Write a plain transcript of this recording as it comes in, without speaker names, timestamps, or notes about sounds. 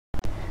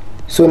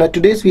So in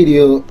today's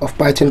video of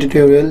Python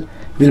tutorial,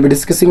 we'll be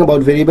discussing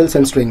about variables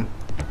and string.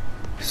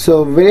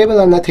 So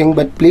variable are nothing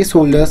but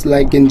placeholders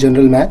like in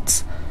general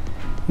maths.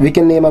 We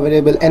can name a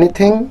variable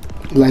anything,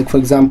 like for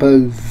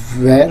example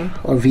var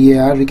or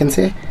var we can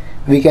say.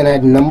 We can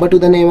add number to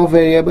the name of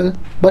variable,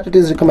 but it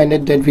is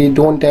recommended that we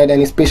don't add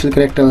any special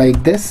character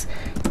like this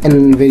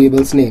in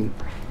variable's name.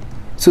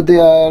 So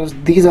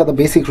these are the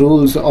basic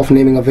rules of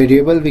naming a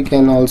variable. We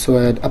can also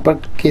add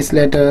uppercase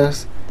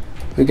letters,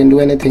 we can do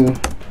anything.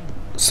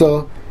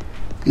 So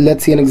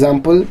let's see an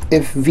example.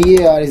 If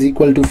var is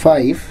equal to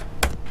 5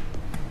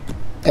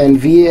 and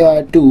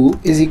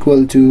var2 is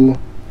equal to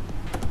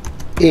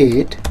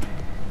 8,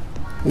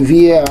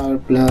 var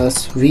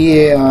plus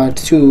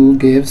var2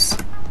 gives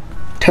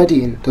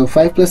 13. So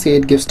 5 plus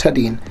 8 gives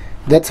 13.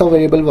 That's how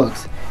variable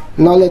works.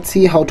 Now let's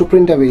see how to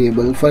print a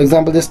variable. For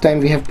example, this time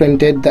we have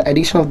printed the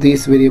addition of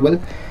this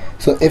variable.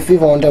 So if we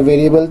want a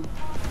variable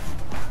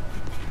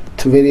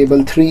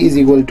 3 is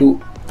equal to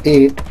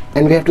 8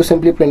 and we have to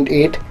simply print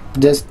 8,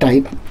 just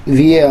type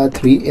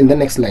var3 in the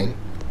next line.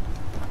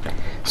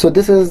 So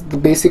this is the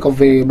basic of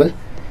variable.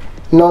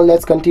 Now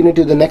let's continue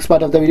to the next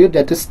part of the video,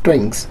 that is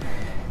strings.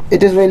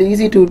 It is really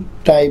easy to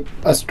type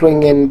a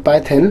string in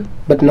Python,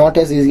 but not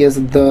as easy as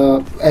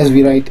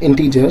we write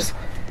integers.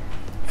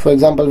 For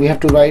example, we have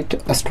to write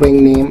a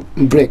string name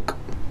brick.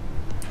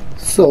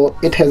 So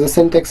it has a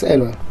syntax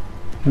error,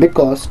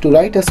 because to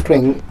write a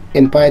string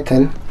in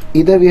Python,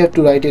 either we have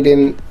to write it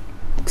in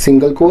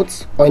single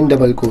quotes or in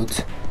double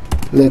quotes.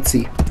 Let's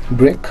see,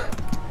 brick,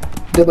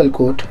 double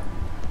quote,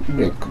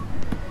 brick.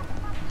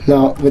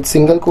 Now with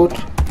single quote,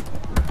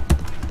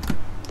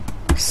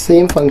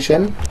 same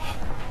function.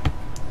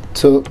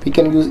 So we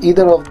can use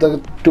either of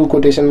the two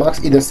quotation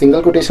marks, either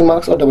single quotation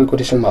marks or double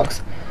quotation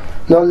marks.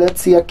 Now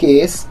let's see a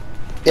case.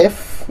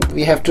 If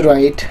we have to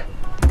write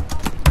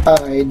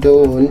I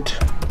don't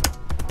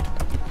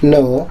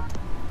know,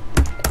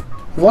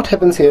 what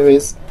happens here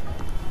is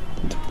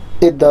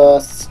if the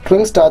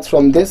string starts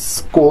from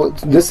this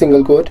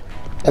single quote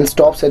and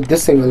stops at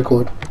this single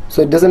quote,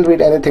 so it doesn't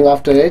read anything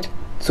after it.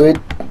 So it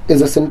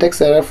is a syntax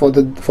error for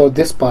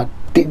this part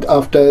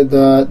after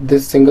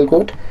this single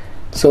quote.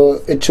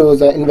 So it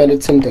shows an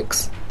invalid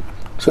syntax.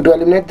 So to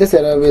eliminate this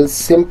error, we'll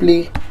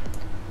simply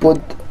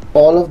put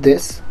all of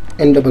this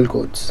in double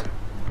quotes.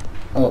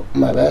 Oh,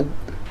 my bad.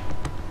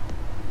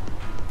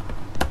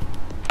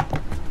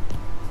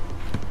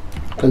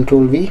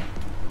 Control V.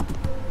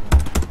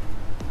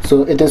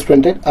 So it is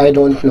printed I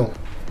don't know.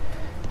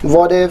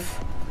 What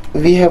if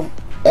we have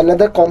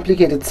another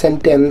complicated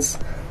sentence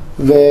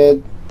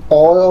with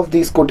all of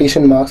these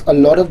quotation marks, a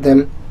lot of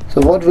them? So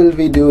what will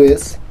we do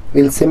is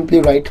we'll simply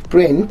write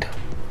print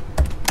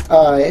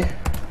I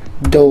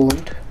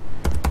don't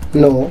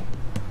know,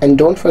 and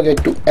don't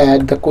forget to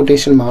add the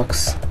quotation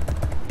marks.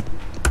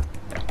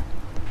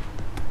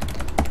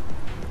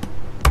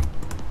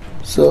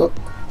 So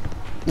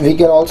we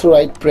can also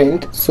write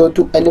print. So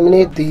to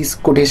eliminate these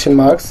quotation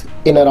marks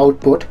in our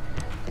output,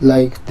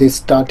 like this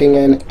starting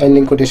and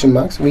ending quotation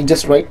marks, we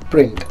just write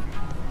print.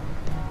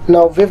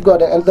 Now we've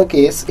got another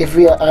case. If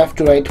I have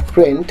to write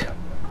print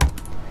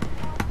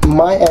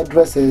my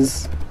address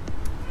is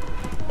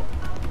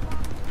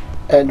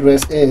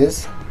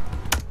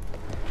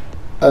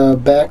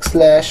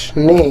backslash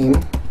name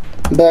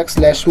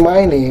backslash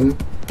my name,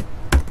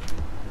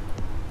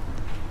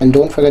 and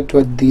don't forget to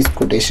add these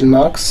quotation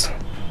marks.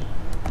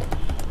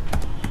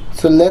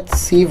 So let's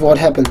see what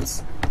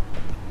happens.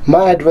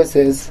 My address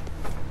is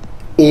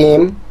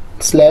aim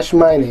slash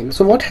my name.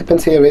 So what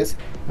happens here is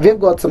we've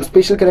got some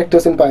special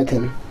characters in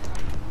Python.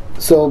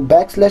 So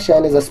backslash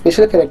n is a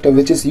special character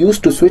which is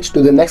used to switch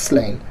to the next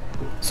line.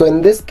 So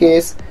in this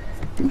case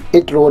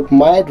it wrote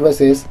my address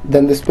is,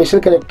 then the special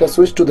character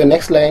switched to the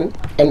next line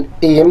and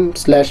aim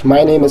slash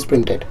my name is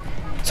printed.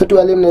 So to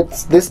eliminate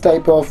this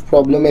type of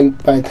problem in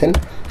Python,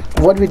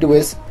 what we do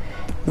is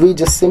we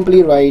just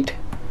simply write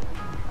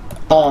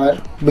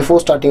R before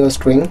starting a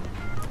string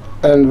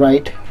and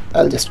write,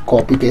 I'll just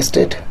copy paste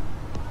it,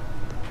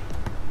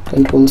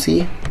 Control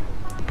C,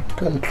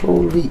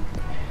 Control V,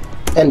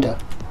 enter.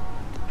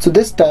 So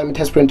this time it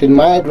has printed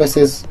my address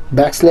is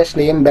backslash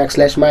name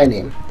backslash my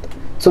name.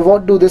 So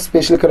what do this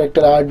special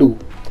character R do?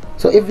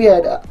 So if we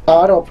add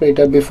R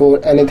operator before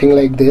anything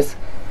like this,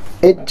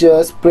 it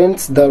just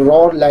prints the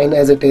raw line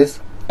as it is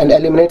and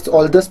eliminates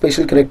all the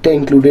special character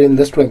included in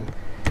the string.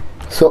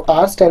 So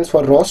R stands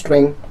for raw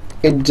string.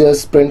 It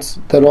just prints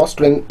the raw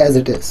string as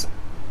it is.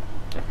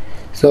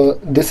 So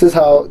this is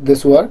how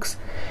this works.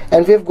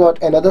 And we've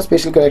got another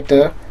special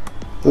character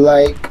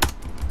like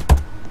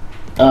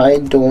I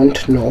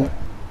don't know.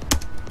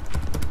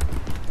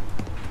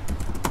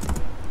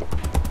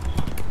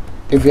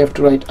 If we have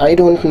to write I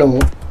don't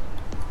know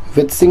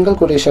with single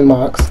quotation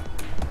marks,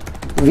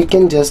 we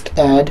can just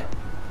add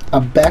a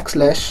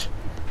backslash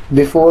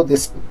before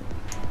this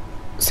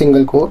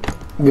single quote,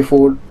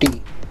 before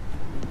T.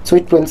 So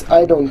it prints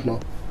I don't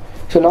know.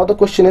 So now the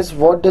question is,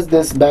 what does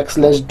this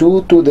backslash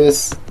do to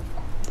this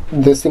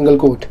single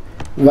quote?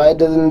 Why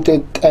doesn't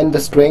it end the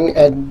string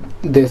at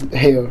this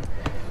here?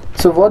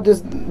 So what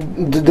this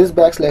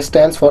backslash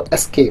stands for,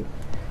 escape.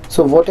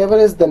 So whatever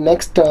is the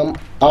next term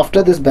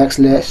after this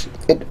backslash,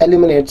 it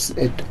eliminates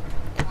it.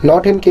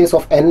 Not in case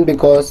of n,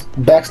 because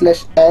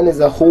backslash n is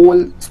a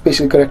whole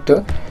special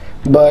character,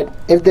 but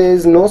if there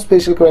is no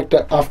special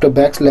character after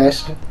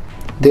backslash,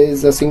 there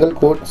is a single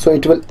quote, so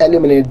it will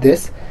eliminate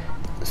this.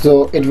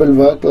 So it will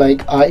work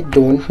like I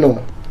don't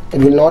know. It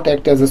will not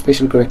act as a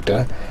special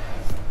character.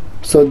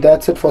 So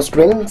that's it for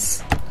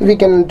strings. We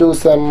can do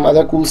some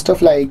other cool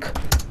stuff like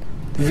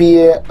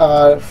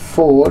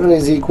var4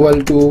 is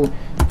equal to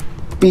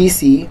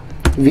pc.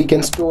 We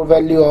can store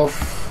value of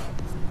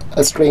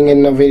a string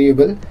in a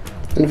variable,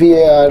 and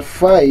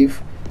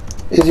var5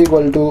 is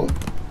equal to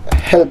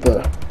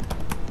helper.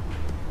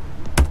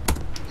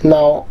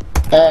 Now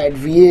add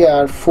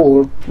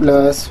var4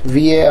 plus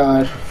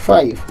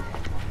var5,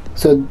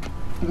 so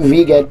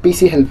we get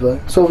pc helper.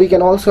 So we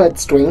can also add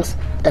strings,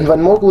 and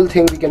one more cool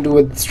thing we can do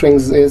with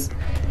strings is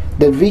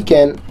that we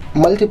can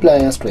multiply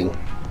a string.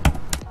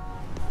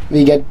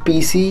 We get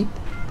pc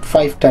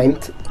 5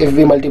 times if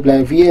we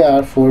multiply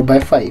var4 by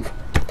 5.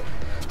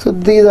 So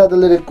these are the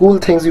little cool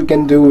things you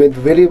can do with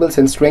variables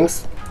and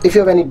strings. If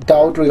you have any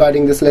doubt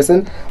regarding this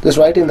lesson, just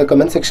write in the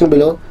comment section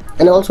below,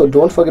 and also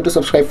don't forget to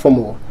subscribe for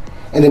more.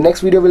 In the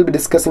next video we'll be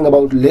discussing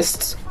about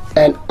lists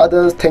and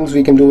other things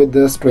we can do with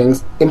the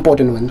strings,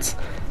 important ones.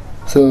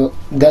 So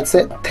that's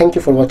it. Thank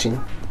you for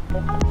watching.